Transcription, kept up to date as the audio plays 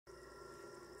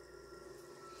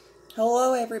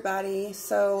Hello, everybody.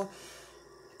 So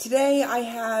today I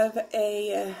have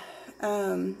a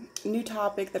new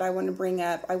topic that I want to bring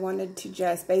up. I wanted to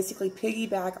just basically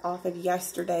piggyback off of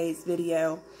yesterday's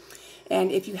video.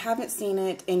 And if you haven't seen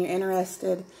it and you're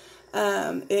interested,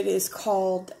 it is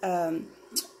called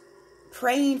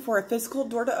Praying for a Physical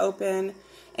Door to Open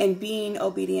and Being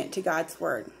Obedient to God's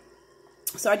Word.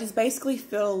 So I just basically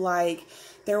feel like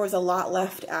there was a lot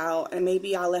left out, and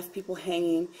maybe I left people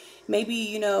hanging. Maybe,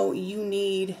 you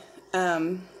need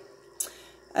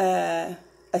a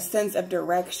sense of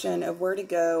direction of where to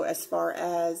go as far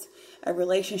as a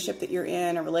relationship that you're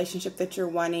in, a relationship that you're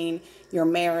wanting, your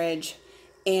marriage.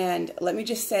 And let me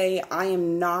just say, I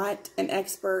am not an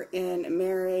expert in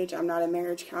marriage. I'm not a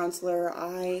marriage counselor.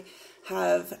 I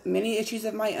have many issues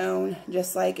of my own,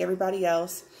 just like everybody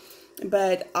else.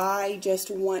 But I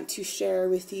just want to share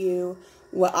with you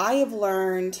what I have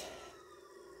learned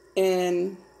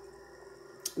in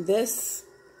this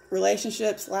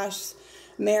relationship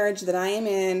 / marriage that I am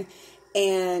in,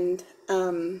 and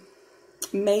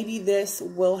maybe this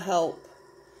will help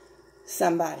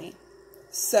somebody.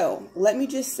 So let me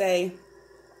just say,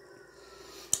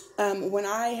 when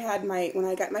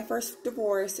I got my first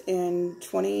divorce in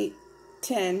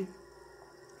 2010,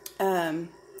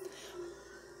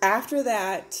 after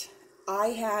that, I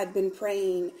had been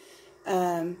praying,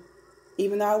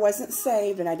 even though I wasn't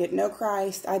saved and I didn't know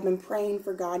Christ, I'd been praying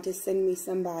for God to send me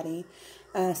somebody,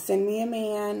 send me a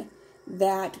man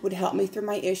that would help me through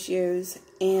my issues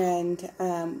and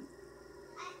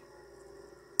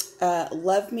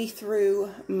love me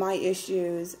through my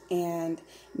issues, and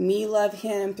me love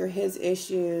him through his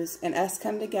issues, and us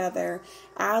come together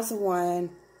as one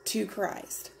to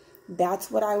Christ. That's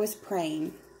what I was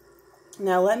praying.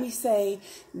 Now, let me say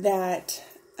that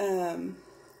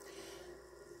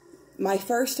my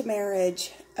first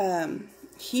marriage,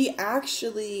 he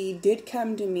actually did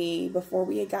come to me before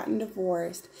we had gotten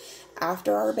divorced,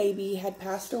 after our baby had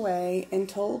passed away, and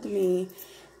told me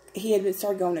he had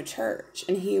started going to church,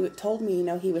 and he told me,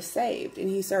 he was saved, and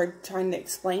he started trying to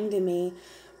explain to me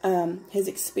his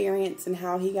experience and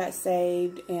how he got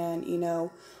saved, and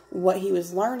what he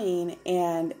was learning.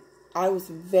 And I was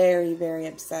very, very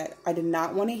upset. I did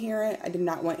not want to hear it. I did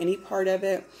not want any part of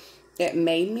it. It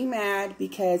made me mad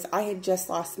because I had just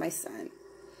lost my son.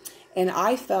 And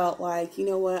I felt like,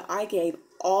 I gave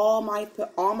all my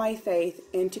faith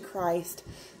into Christ,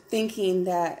 thinking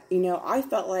that, I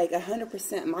felt like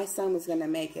 100% my son was going to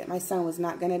make it. My son was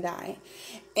not going to die.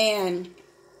 And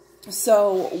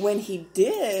so when he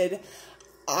did,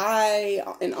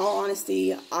 in all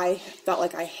honesty, I felt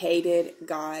like I hated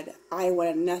God. I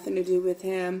wanted nothing to do with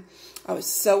him. I was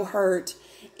so hurt.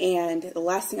 And the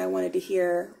last thing I wanted to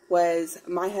hear was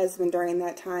my husband during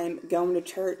that time going to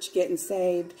church, getting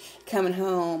saved, coming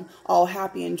home, all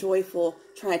happy and joyful,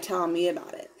 trying to tell me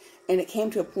about it. And it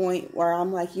came to a point where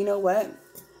I'm like, you know what?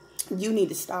 You need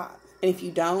to stop. And if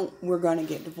you don't, we're going to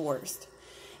get divorced.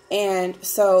 And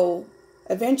so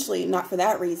eventually, not for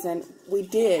that reason, we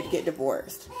did get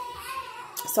divorced.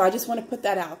 So I just want to put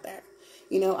that out there.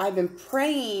 I've been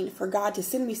praying for God to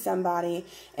send me somebody,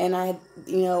 and I,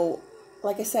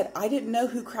 like I said, I didn't know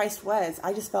who Christ was.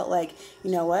 I just felt like,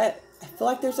 you know what? I feel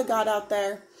like there's a God out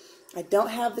there. I don't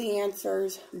have the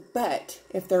answers, but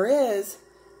if there is,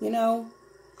 I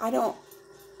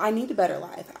need a better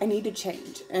life. I need to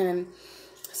change. And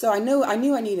so I knew I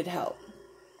needed help.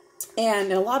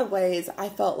 And in a lot of ways, I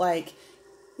felt like,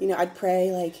 I'd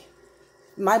pray, like,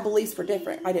 my beliefs were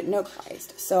different. I didn't know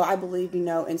Christ. So I believed, in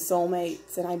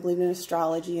soulmates, and I believed in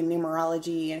astrology and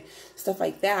numerology and stuff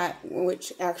like that,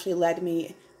 which actually led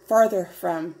me farther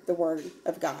from the Word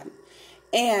of God.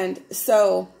 And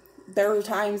so there were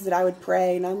times that I would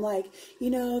pray, and I'm like,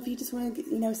 if you just want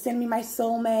to, send me my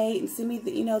soulmate, and send me,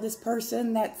 this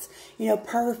person that's,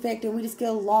 perfect, and we just get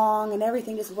along, and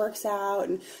everything just works out,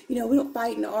 and, we don't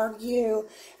fight and argue.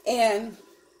 And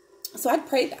so I'd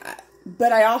pray that.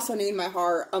 But I also knew in my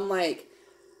heart, I'm like,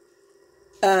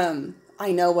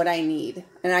 I know what I need.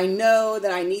 And I know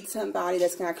that I need somebody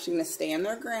that's actually going to stand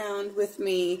their ground with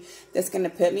me, that's going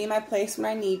to put me in my place when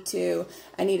I need to.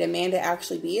 I need a man to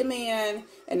actually be a man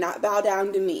and not bow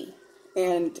down to me.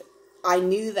 And I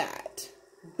knew that.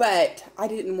 But I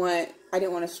didn't want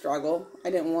to struggle. I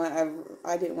didn't want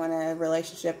a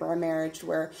relationship or a marriage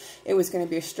where it was going to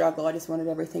be a struggle. I just wanted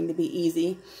everything to be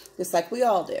easy, just like we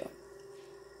all do.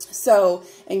 So,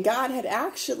 and God had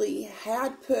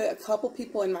put a couple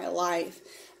people in my life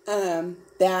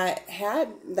that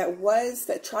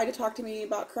tried to talk to me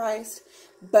about Christ,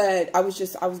 but I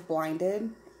was blinded,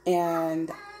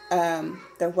 and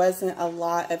there wasn't a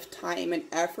lot of time and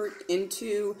effort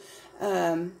into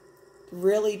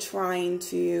really trying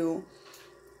to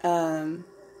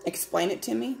explain it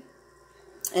to me.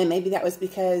 And maybe that was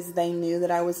because they knew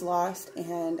that I was lost,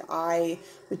 and I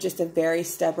was just a very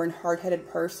stubborn, hard-headed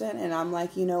person. And I'm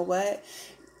like, you know what?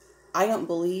 I don't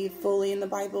believe fully in the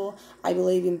Bible. I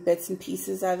believe in bits and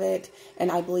pieces of it.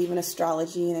 And I believe in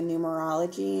astrology and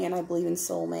numerology. And I believe in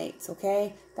soulmates,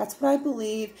 okay? That's what I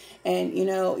believe. And, you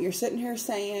know, you're sitting here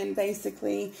saying,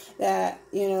 basically, that,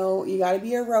 you know, you got to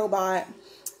be a robot.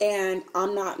 And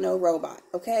I'm not no robot,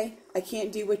 okay? I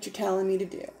can't do what you're telling me to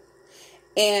do.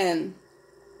 And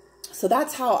so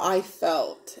that's how I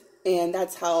felt, and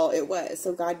that's how it was.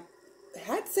 So God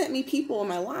had sent me people in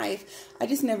my life. I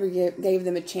just never gave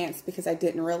them a chance because I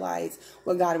didn't realize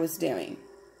what God was doing.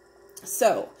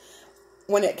 So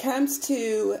when it comes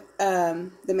to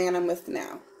the man I'm with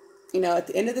now, you know, at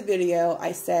the end of the video,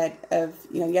 I said of,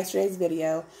 you know, yesterday's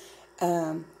video,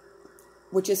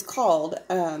 which is called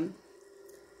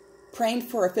praying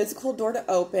for a physical door to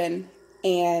open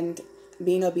and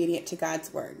being obedient to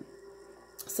God's word.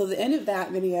 So the end of that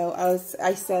video,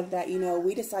 I said that, you know,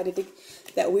 we decided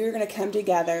that we were going to come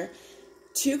together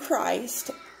to Christ,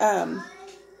 you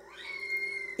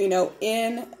know,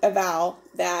 in a vow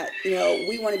that, you know,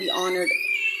 we want to be honored.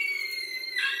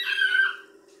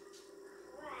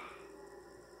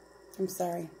 I'm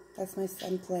sorry. That's my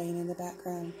son playing in the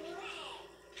background.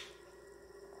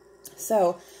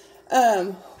 So,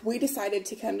 we decided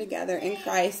to come together in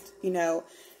Christ, you know,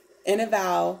 in a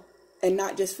vow, and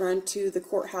not just run to the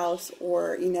courthouse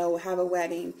or, you know, have a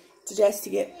wedding just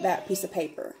to get that piece of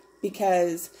paper.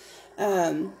 Because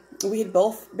we had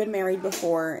both been married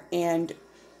before, and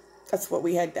that's what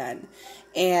we had done.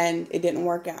 And it didn't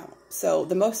work out. So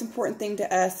the most important thing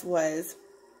to us was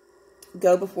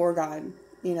go before God,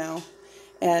 you know.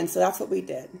 And so that's what we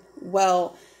did.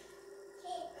 Well,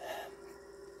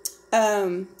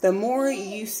 the more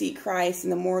you seek Christ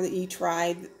and the more that you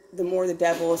try, the more the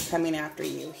devil is coming after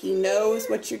you. He knows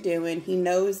what you're doing. He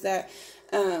knows that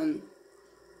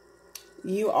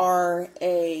you are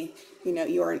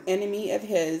you are an enemy of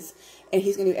his, and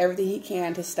he's going to do everything he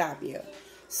can to stop you.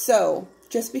 So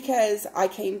just because I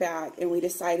came back and we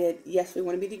decided, yes, we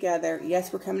want to be together.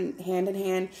 Yes, we're coming hand in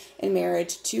hand in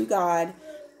marriage to God,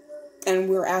 and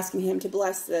we're asking him to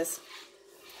bless this,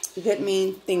 it didn't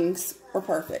mean things were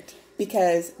perfect,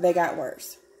 because they got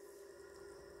worse.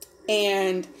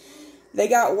 And they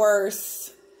got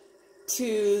worse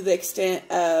to the extent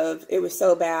of it was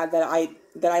so bad that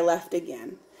I left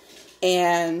again.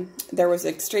 And there was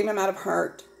an extreme amount of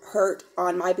hurt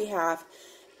on my behalf,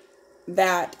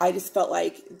 that I just felt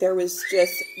like there was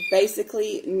just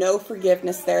basically no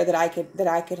forgiveness there that I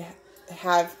could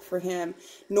have for him,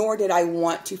 nor did I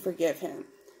want to forgive him.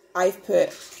 I've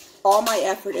put all my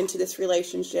effort into this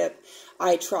relationship.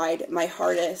 I tried my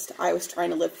hardest. I was trying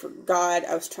to live for God.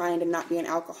 I was trying to not be an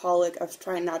alcoholic. I was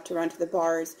trying not to run to the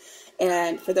bars.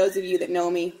 And for those of you that know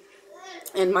me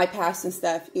and my past and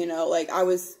stuff, you know, like I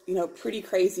was, you know, pretty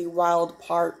crazy, wild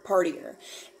partier.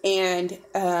 And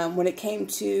when it came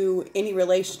to any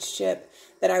relationship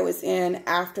that I was in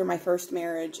after my first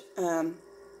marriage,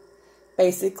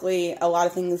 basically a lot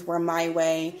of things were my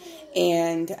way,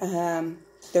 and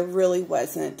there really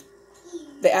wasn't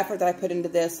the effort that I put into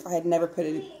this. I had never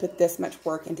put this much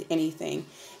work into anything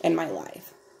in my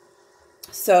life.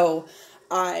 So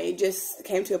I just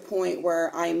came to a point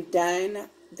where I'm done.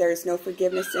 There's no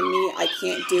forgiveness in me. I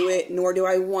can't do it, nor do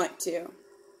I want to.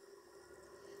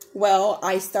 Well,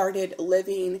 I started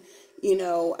living, you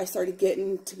know, I started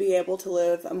getting to be able to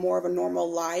live more of a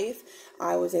normal life.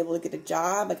 I was able to get a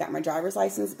job. I got my driver's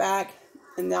license back.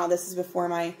 And now this is before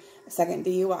my second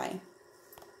DUI.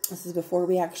 This is before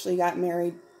we actually got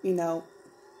married, you know,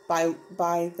 by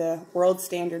the world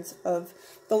standards of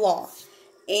the law.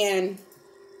 And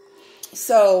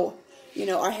so, you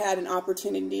know, I had an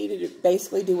opportunity to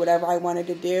basically do whatever I wanted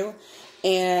to do,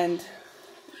 and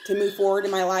to move forward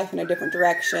in my life in a different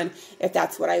direction if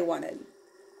that's what I wanted.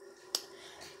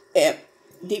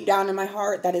 Deep down in my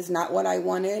heart, that is not what I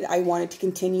wanted. I wanted to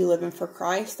continue living for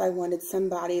Christ. I wanted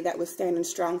somebody that was standing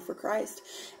strong for Christ.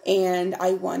 And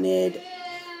I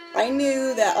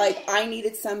knew that, like, I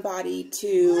needed somebody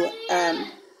to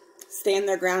stand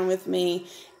their ground with me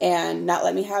and not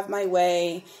let me have my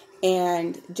way,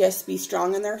 and just be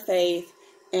strong in their faith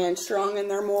and strong in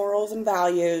their morals and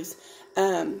values.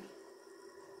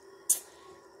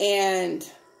 And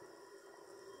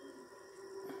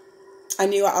I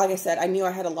knew, like I said, I knew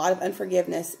I had a lot of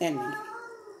unforgiveness in me.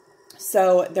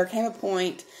 So there came a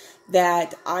point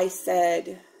that I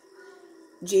said,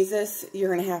 Jesus,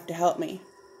 you're going to have to help me.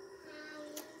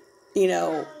 You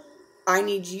know, I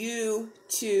need you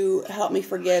to help me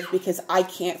forgive because I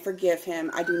can't forgive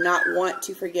him. I do not want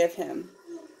to forgive him.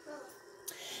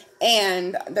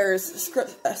 And there's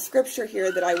a scripture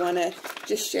here that I want to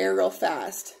just share real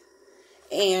fast.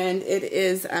 And it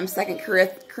is 2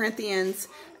 Corinthians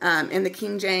in the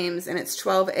King James, and it's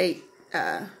 12:8.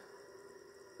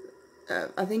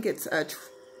 I think it's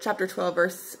chapter 12,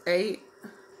 verse 8.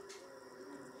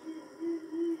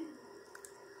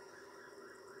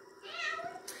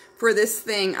 For this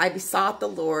thing I besought the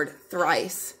Lord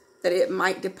thrice, that it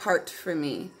might depart from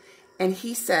me. And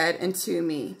he said unto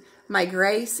me, my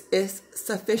grace is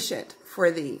sufficient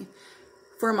for thee,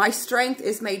 for my strength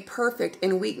is made perfect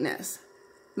in weakness.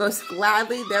 Most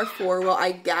gladly, therefore, will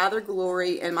I gather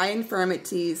glory in my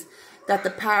infirmities, that the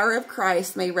power of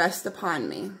Christ may rest upon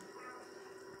me.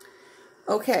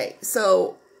 Okay,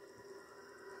 so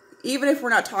even if we're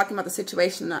not talking about the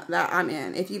situation that I'm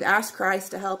in, if you've asked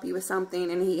Christ to help you with something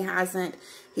and he hasn't,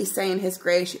 he's saying his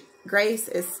grace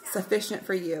is sufficient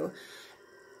for you.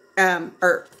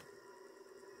 Or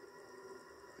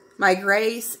my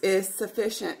grace is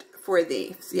sufficient for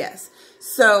thee. Yes.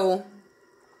 So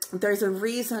there's a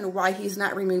reason why he's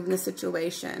not removing the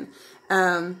situation.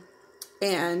 And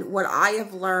what I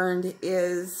have learned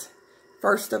is,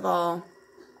 first of all,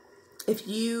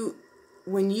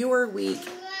 when you are weak,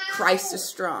 Christ is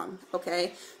strong,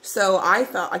 okay? So I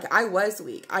felt like I was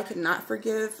weak. I could not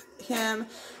forgive him,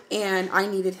 and I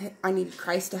needed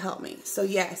Christ to help me. So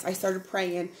yes, I started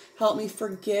praying, help me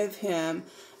forgive him.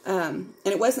 And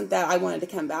it wasn't that I wanted to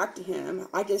come back to him.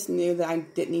 I just knew that I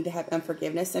didn't need to have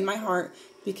unforgiveness in my heart,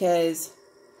 because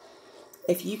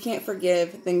if you can't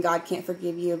forgive, then God can't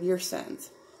forgive you of your sins.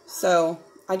 So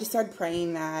I just started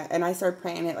praying that, and I started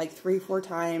praying it like 3-4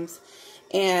 times.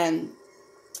 And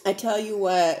I tell you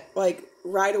what, like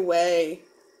right away,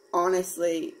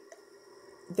 honestly,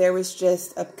 there was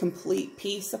just a complete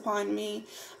peace upon me.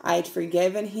 I had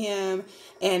forgiven him,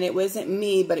 and it wasn't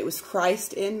me, but it was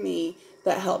Christ in me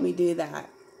that helped me do that.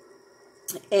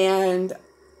 And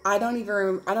I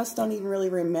just don't even really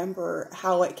remember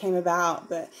how it came about,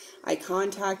 but I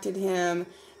contacted him,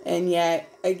 and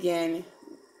yet again,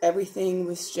 everything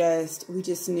was just, we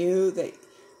just knew that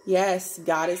yes,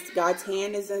 God's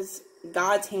hand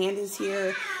is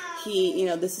here.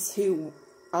 This is who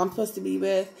I'm supposed to be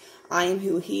with. I am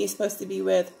who he is supposed to be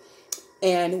with.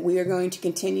 And we are going to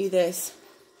continue this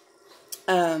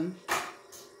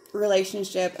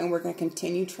relationship, and we're going to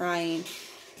continue trying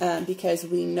because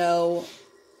we know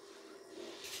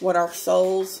what our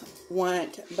souls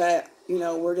want, but,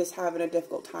 we're just having a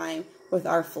difficult time with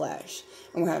our flesh.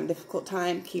 And we're having a difficult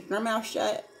time keeping our mouth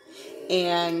shut.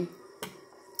 And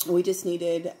we just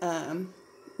needed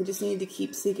to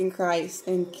keep seeking Christ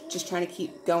and just trying to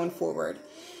keep going forward.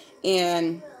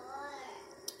 And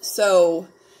so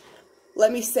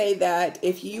let me say that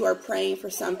if you are praying for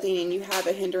something and you have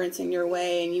a hindrance in your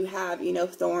way, and you have,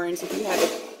 thorns,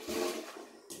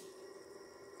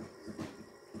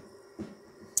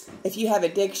 if you have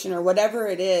addiction or whatever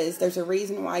it is, there's a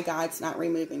reason why God's not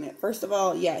removing it. First of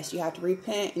all, yes, you have to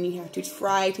repent, and you have to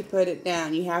try to put it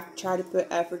down. You have to try to put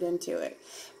effort into it.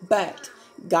 But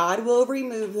God will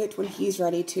remove it when he's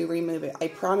ready to remove it. I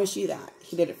promise you that.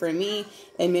 He did it for me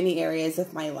in many areas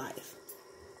of my life.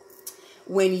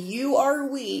 When you are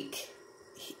weak,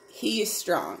 he is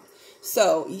strong.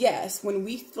 So, yes, when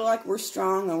we feel like we're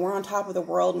strong and we're on top of the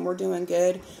world and we're doing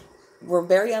good, we're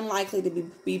very unlikely to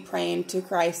be praying to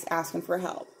Christ asking for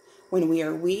help. When we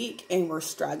are weak and we're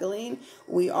struggling,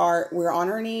 we're on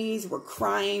our knees, we're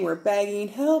crying, we're begging,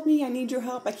 help me, I need your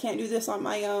help, I can't do this on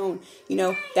my own.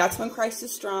 That's when Christ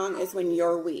is strong, is when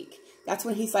you're weak. That's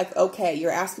when he's like, okay,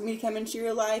 you're asking me to come into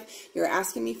your life, you're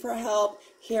asking me for help,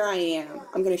 here I am.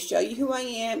 I'm going to show you who I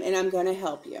am, and I'm going to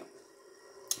help you.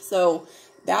 So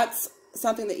that's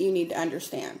something that you need to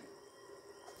understand.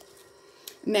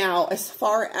 Now, as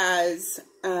far as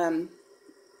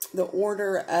the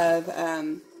order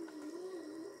of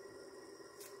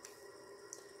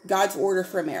God's order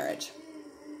for marriage.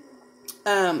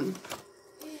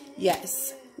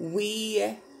 Yes,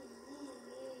 we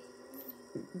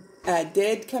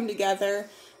did come together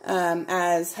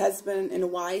as husband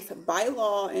and wife by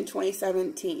law in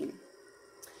 2017.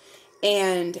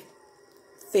 And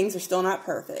things are still not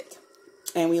perfect.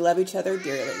 And we love each other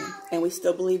dearly. And we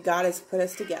still believe God has put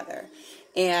us together.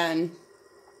 And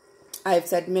I've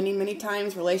said many, many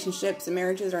times, relationships and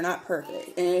marriages are not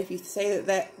perfect. And if you say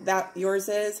that yours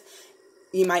is,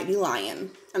 you might be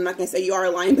lying. I'm not going to say you are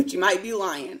lying, but you might be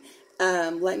lying.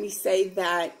 Let me say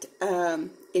that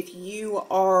if you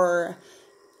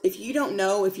don't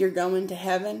know if you're going to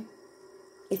heaven,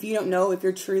 if you don't know if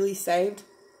you're truly saved,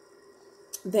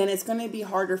 then it's going to be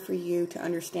harder for you to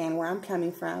understand where I'm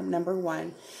coming from, number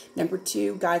one. Number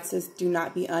two, God says, do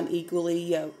not be unequally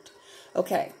yoked.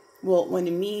 Okay, well,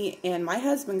 when me and my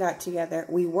husband got together,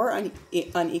 we were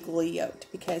unequally yoked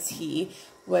because he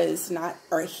was not,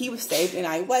 or he was saved and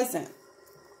I wasn't.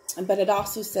 But it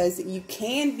also says that you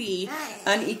can be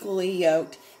unequally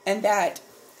yoked and that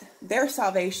their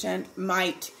salvation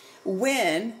might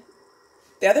win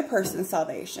the other person's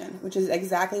salvation, which is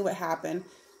exactly what happened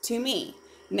to me.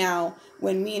 Now,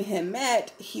 when me and him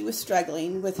met, he was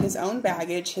struggling with his own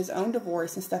baggage, his own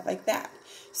divorce and stuff like that.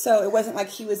 So it wasn't like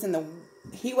he wasn't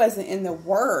in the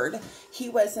Word. He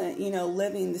wasn't,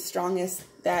 living the strongest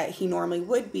that he normally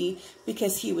would be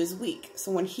because he was weak.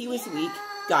 So when he was weak,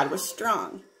 God was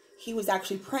strong. He was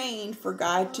actually praying for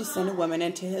God to send a woman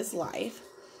into his life.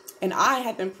 And I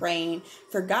had been praying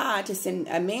for God to send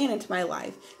a man into my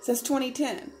life since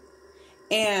 2010.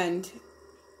 And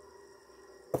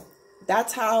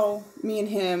that's how me and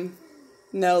him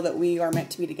know that we are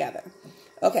meant to be together.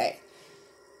 Okay.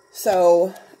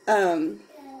 So,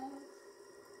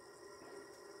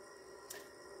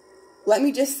 let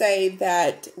me just say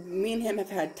that me and him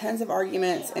have had tons of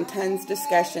arguments and tons of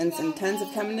discussions and tons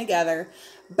of coming together.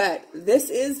 But this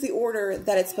is the order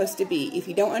that it's supposed to be. If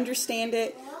you don't understand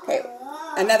it, okay,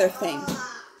 another thing.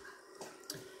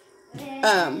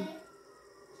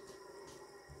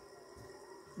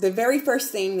 The very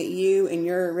first thing that you in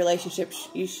your relationship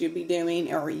you should be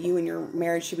doing, or you in your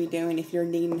marriage should be doing if you're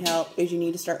needing help, is you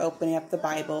need to start opening up the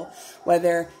Bible.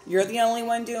 Whether you're the only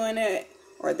one doing it,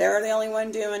 or they're the only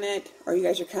one doing it, or you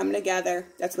guys are coming together,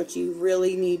 that's what you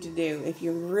really need to do. If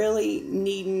you're really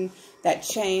needing that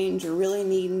change, you're really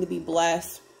needing to be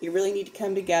blessed, you really need to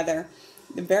come together,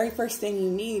 the very first thing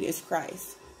you need is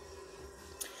Christ.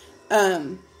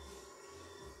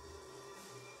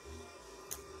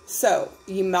 So,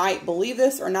 you might believe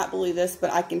this or not believe this, but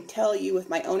I can tell you with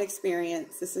my own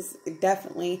experience, this is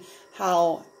definitely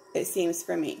how it seems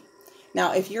for me.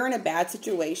 Now, if you're in a bad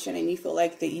situation and you feel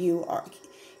like that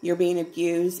you're being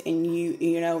abused and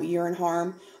you're in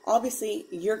harm, obviously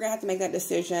you're going to have to make that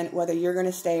decision whether you're going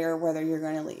to stay or whether you're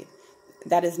going to leave.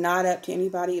 That is not up to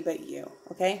anybody but you,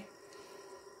 okay?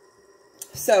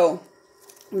 So,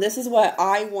 this is what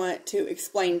I want to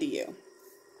explain to you.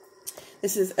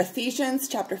 This is Ephesians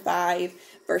chapter 5,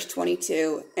 verse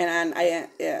 22, and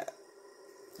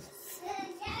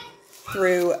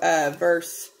through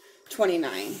verse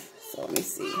 29. So let me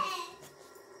see.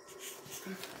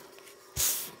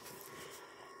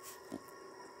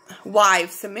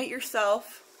 Wives, submit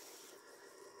yourself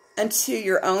unto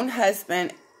your own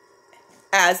husband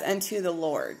as unto the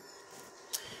Lord.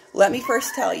 Let me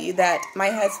first tell you that my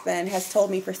husband has told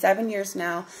me for 7 years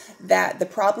now that the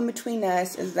problem between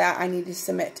us is that I need to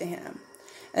submit to him.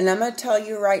 And I'm going to tell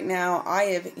you right now, I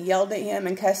have yelled at him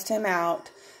and cussed him out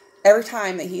every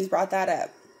time that he's brought that up.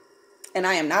 And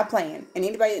I am not playing. And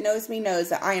anybody that knows me knows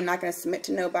that I am not going to submit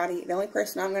to nobody. The only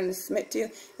person I'm going to submit to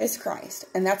is Christ.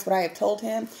 And that's what I have told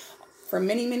him for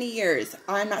many, many years.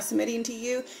 I'm not submitting to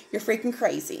you. You're freaking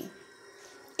crazy.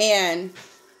 And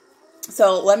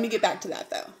so let me get back to that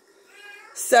though.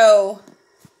 So,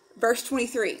 verse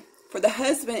 23, for the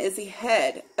husband is the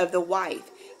head of the wife,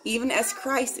 even as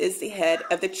Christ is the head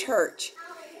of the church,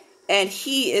 and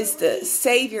he is the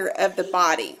Savior of the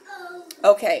body.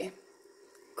 Okay,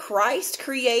 Christ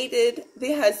created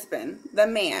the husband, the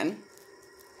man,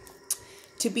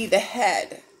 to be the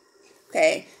head.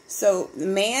 Okay, so the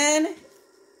man,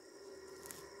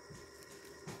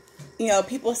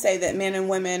 people say that men and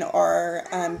women are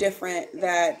different,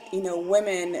 that,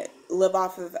 women live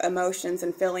off of emotions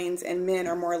and feelings and men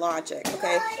are more logic,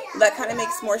 okay? That kind of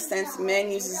makes more sense. Men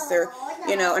uses their,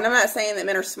 and I'm not saying that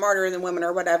men are smarter than women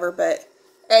or whatever, but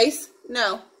Ace,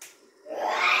 no.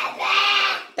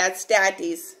 That's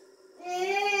Daddy's.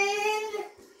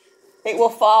 It will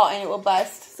fall and it will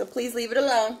bust, so please leave it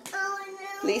alone.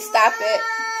 Please stop it.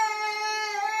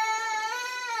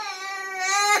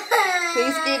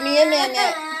 Please give me a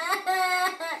minute.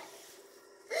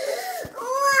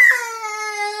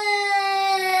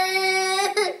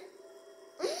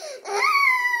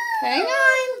 Hang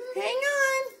on.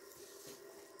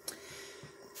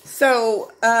 So,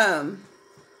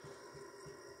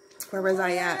 where was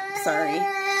I at? Sorry.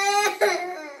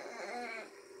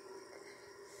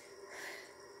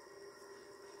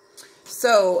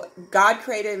 So, God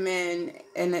created men,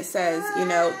 and it says,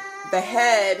 the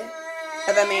head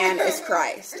of a man is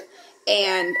Christ.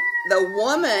 And the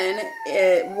woman,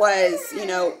 it was,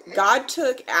 God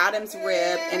took Adam's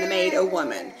rib and made a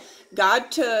woman.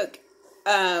 God took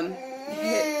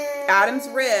Adam's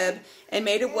rib and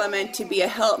made a woman to be a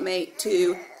helpmate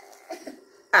to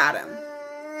Adam.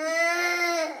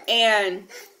 And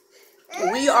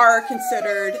we are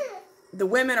considered, the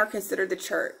women are considered the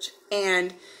church.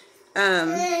 And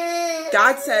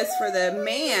God says for the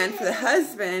man, for the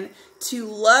husband, to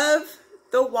love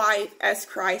the wife as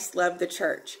Christ loved the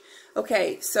church.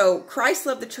 Okay, so Christ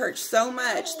loved the church so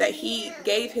much that he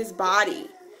gave his body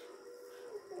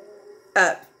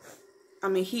up. I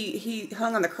mean, he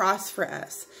hung on the cross for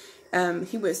us.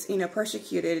 He was,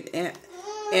 persecuted and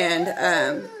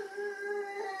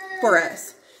for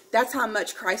us. That's how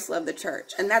much Christ loved the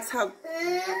church. And that's how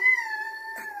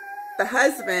the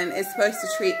husband is supposed to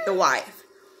treat the wife.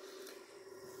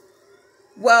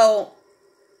 Well,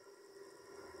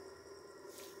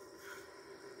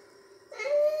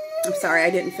 I'm sorry, I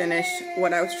didn't finish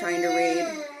what I was trying to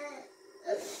read.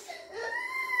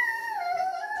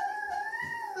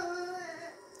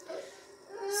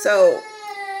 So,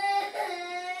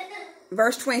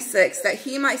 verse 26, that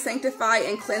he might sanctify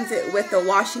and cleanse it with the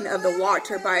washing of the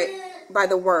water by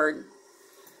the word,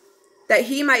 that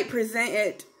he might present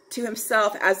it to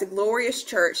himself as a glorious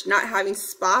church, not having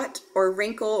spot or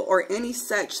wrinkle or any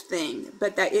such thing,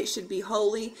 but that it should be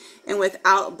holy and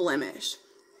without blemish.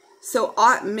 So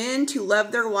ought men to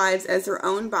love their wives as their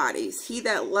own bodies. He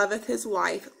that loveth his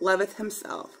wife loveth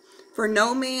himself. For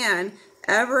no man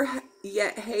ever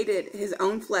yet hated his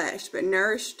own flesh, but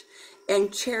nourished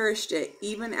and cherished it,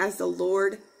 even as the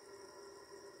Lord,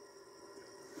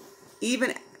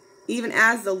 even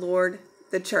as the Lord,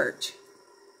 the church.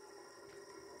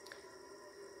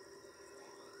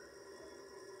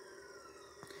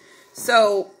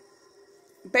 So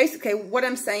basically what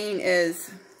I'm saying is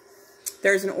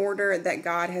there's an order that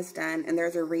God has done, and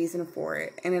there's a reason for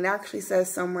it. And it actually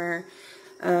says somewhere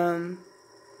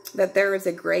that there is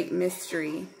a great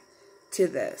mystery to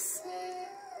this.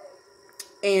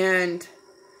 And,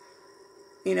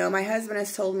 my husband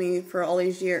has told me for all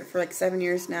these years, for like 7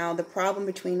 years now, the problem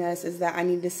between us is that I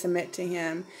need to submit to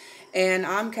him. And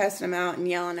I'm cussing him out and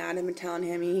yelling at him and telling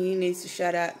him he needs to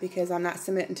shut up because I'm not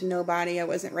submitting to nobody. I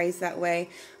wasn't raised that way.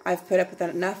 I've put up with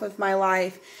enough of my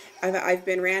life. I've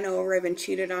been ran over. I've been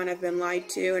cheated on. I've been lied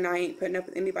to. And I ain't putting up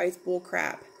with anybody's bull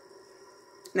crap.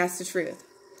 And that's the truth.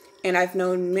 And I've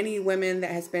known many women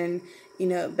that has been,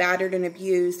 battered and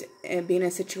abused and being in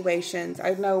situations.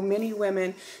 I've known many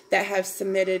women that have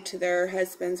submitted to their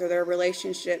husbands or their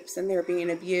relationships and they're being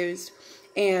abused.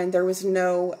 And there was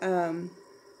no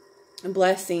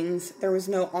blessings. There was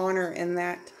no honor in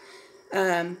that.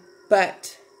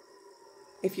 But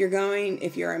if you're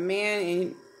a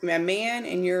man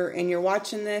and you're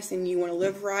watching this and you want to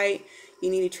live right,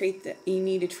 you need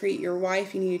to treat your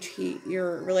wife, you need to treat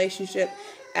your relationship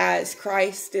as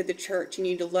Christ did the church. You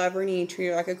need to love her and you need to treat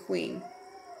her like a queen.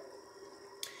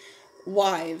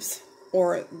 Wives,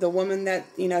 or the woman that,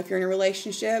 if you're in a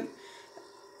relationship,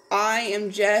 I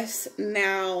am just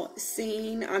now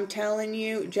seeing, I'm telling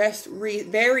you,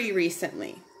 very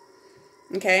recently,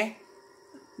 okay?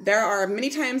 There are many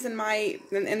times in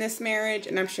this marriage,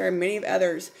 and I'm sure many of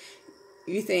others,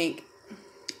 you think,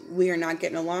 we are not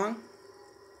getting along.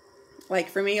 Like,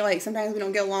 for me, like, sometimes we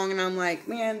don't get along, and I'm like,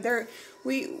 man,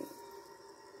 we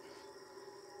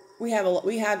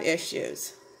have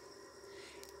issues.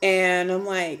 And I'm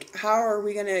like, how are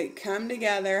we going to come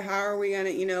together? How are we going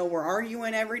to, we're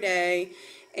arguing every day.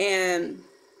 And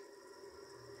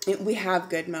we have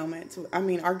good moments. I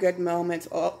mean, our good moments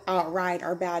outright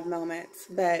are bad moments.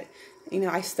 But,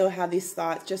 I still have these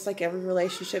thoughts, just like every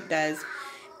relationship does.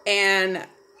 And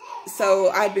so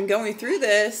I've been going through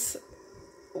this,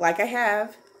 like I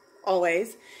have,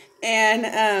 always.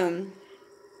 And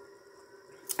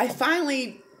I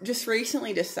finally just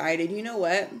recently decided, you know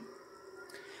what?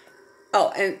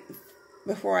 Oh, and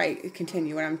before I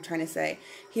continue what I'm trying to say,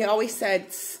 he always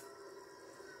said,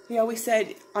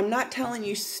 I'm not telling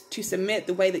you to submit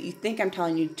the way that you think I'm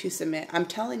telling you to submit. I'm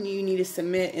telling you need to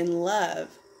submit in love.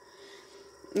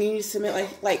 You need to submit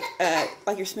like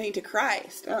you're submitting to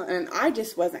Christ. And I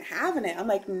just wasn't having it. I'm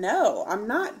like, no, I'm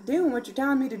not doing what you're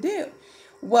telling me to do.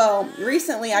 Well,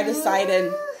 recently I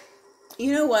decided,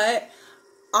 you know what?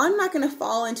 I'm not going to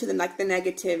fall into the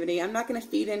negativity. I'm not going to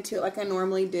feed into it like I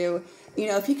normally do.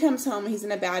 If he comes home and he's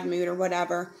in a bad mood or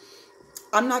whatever,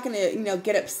 I'm not going to,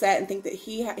 get upset and think that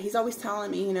he's always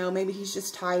telling me, maybe he's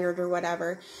just tired or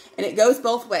whatever. And it goes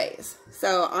both ways.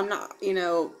 So I'm not,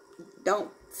 don't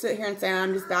sit here and say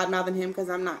I'm just bad-mouthing him, because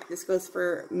I'm not. This goes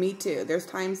for me too. There's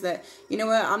times that,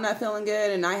 I'm not feeling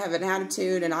good and I have an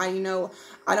attitude and I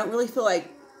don't really feel like,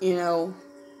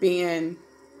 being,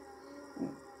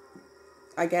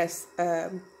 I guess, a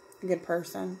good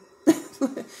person.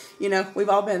 We've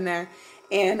all been there.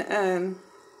 And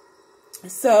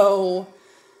so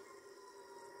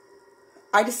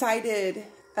I decided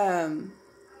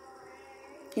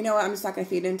you know what, I'm just not going to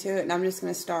feed into it, and I'm just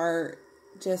going to start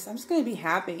I'm just going to be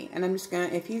happy, and I'm just going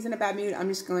to, if he's in a bad mood, I'm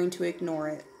just going to ignore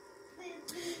it.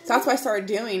 So that's what I started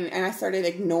doing, and I started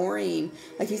ignoring,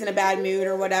 like, he's in a bad mood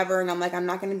or whatever, and I'm like, I'm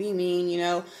not going to be mean, you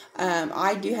know.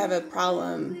 I do have a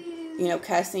problem, you know,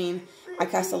 cussing. I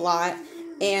cuss a lot,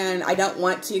 and I don't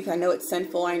want to, because I know it's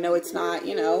sinful. I know it's not,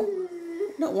 you know,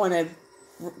 I don't want to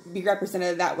be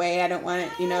represented that way. I don't want it,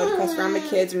 you know, to cuss around my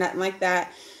kids or nothing like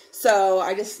that. So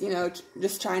I just, you know,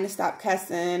 just trying to stop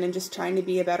cussing and just trying to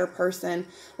be a better person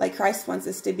like Christ wants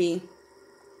us to be.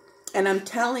 And I'm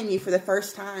telling you, for the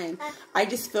first time, I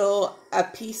just feel a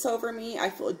peace over me. I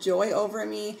feel joy over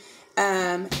me.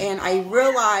 And I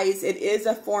realize it is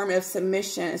a form of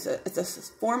submission. It's a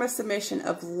form of submission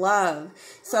of love.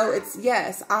 So it's,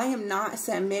 yes, I am not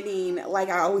submitting like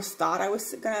I always thought I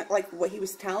was going to, like what he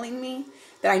was telling me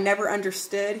that I never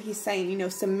understood. He's saying, you know,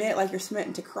 submit like you're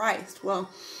submitting to Christ. Well,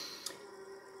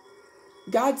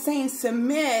 God's saying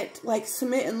submit, like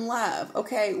submit in love.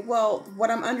 Okay, well, what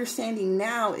I'm understanding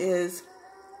now is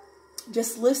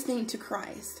just listening to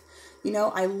Christ. You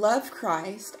know, I love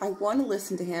Christ. I want to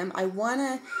listen to him. I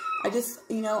just,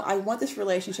 you know, I want this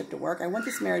relationship to work. I want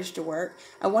this marriage to work.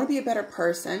 I want to be a better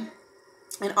person.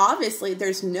 And obviously,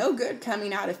 there's no good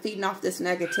coming out of feeding off this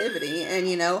negativity and,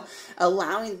 you know,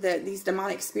 allowing these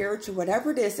demonic spirits or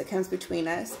whatever it is that comes between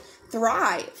us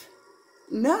thrive.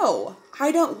 No,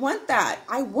 I don't want that.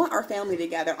 I want our family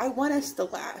together. I want us to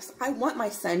last. I want my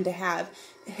son to have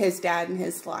his dad in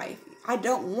his life. I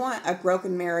don't want a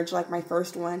broken marriage like my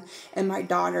first one, and my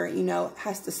daughter, you know,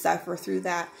 has to suffer through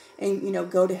that and, you know,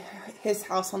 go to his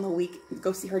house on the week,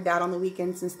 go see her dad on the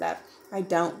weekends and stuff. I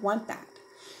don't want that.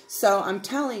 So I'm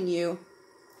telling you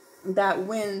that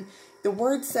when the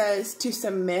word says to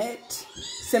submit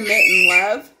in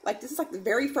love, like this is like the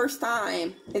very first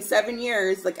time in 7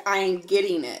 years, like I am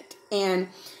getting it. And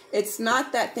it's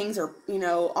not that things are, you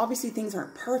know, obviously things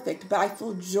aren't perfect, but I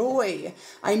feel joy.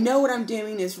 I know what I'm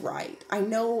doing is right. I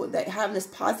know that having this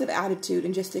positive attitude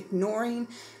and just ignoring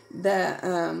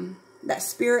the, that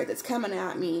spirit that's coming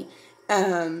at me,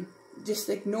 just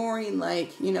ignoring,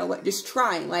 like, you know what, just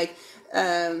trying, like,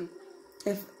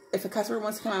 if a cuss word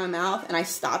wants to come out of my mouth and I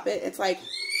stop it, it's like,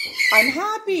 I'm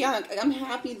happy. I'm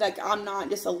happy, like, I'm not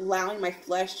just allowing my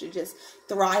flesh to just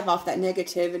thrive off that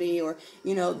negativity or,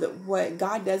 you know, what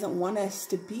God doesn't want us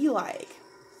to be like.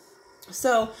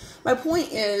 So my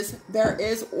point is, there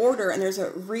is order and there's a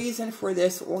reason for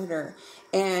this order.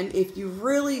 And if you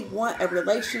really want a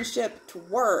relationship to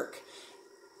work,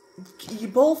 you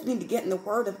both need to get in the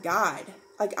Word of God.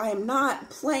 Like, I am not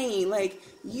playing. Like,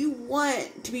 you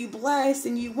want to be blessed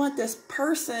and you want this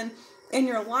person in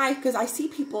your life, because I see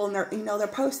people and they're, you know, they're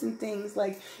posting things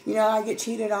like, you know, I get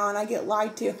cheated on, I get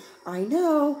lied to. I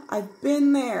know, I've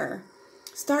been there.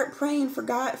 Start praying for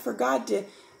God to,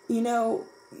 you know,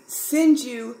 send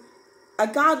you a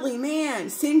godly man,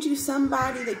 send you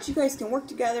somebody that you guys can work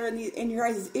together in your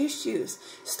guys' issues.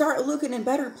 Start looking in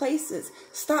better places.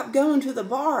 Stop going to the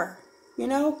bar. You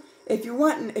know, if you're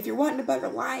wanting a better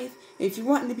life, if you're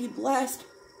wanting to be blessed,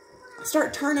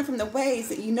 start turning from the ways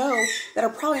that you know that are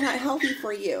probably not healthy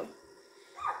for you.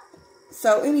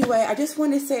 So anyway, I just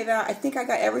wanted to say that I think I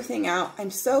got everything out.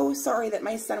 I'm so sorry that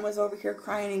my son was over here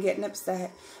crying and getting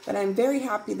upset, but I'm very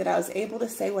happy that I was able to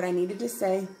say what I needed to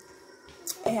say.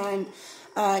 And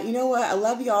you know what? I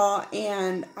love y'all,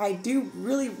 and I do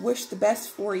really wish the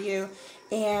best for you.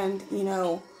 And, you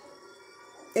know,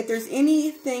 if there's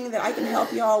anything that I can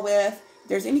help y'all with, if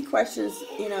there's any questions,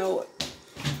 you know,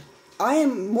 I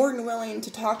am more than willing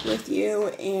to talk with you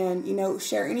and, you know,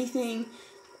 share anything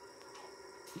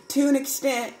to an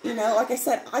extent. You know, like I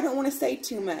said, I don't want to say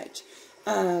too much.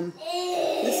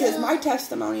 This is my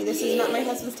testimony. This is not my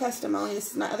husband's testimony. This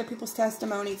is not other people's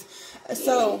testimonies.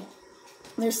 So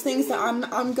there's things that I'm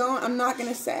not going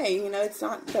to say. You know, it's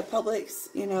not the public's,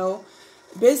 you know,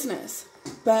 business.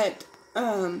 But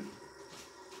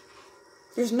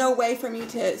there's no way for me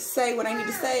to say what I need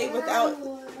to say without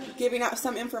giving out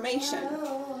some information.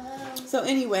 So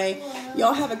anyway,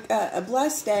 y'all have a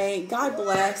blessed day. God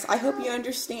bless. I hope you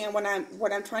understand what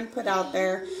I'm trying to put out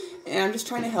there, and I'm just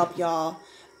trying to help y'all.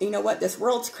 You know what? This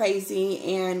world's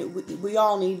crazy, and we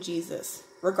all need Jesus.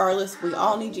 Regardless, we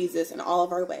all need Jesus in all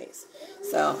of our ways.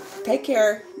 So take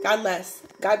care. God bless.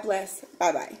 God bless.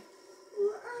 Bye-bye.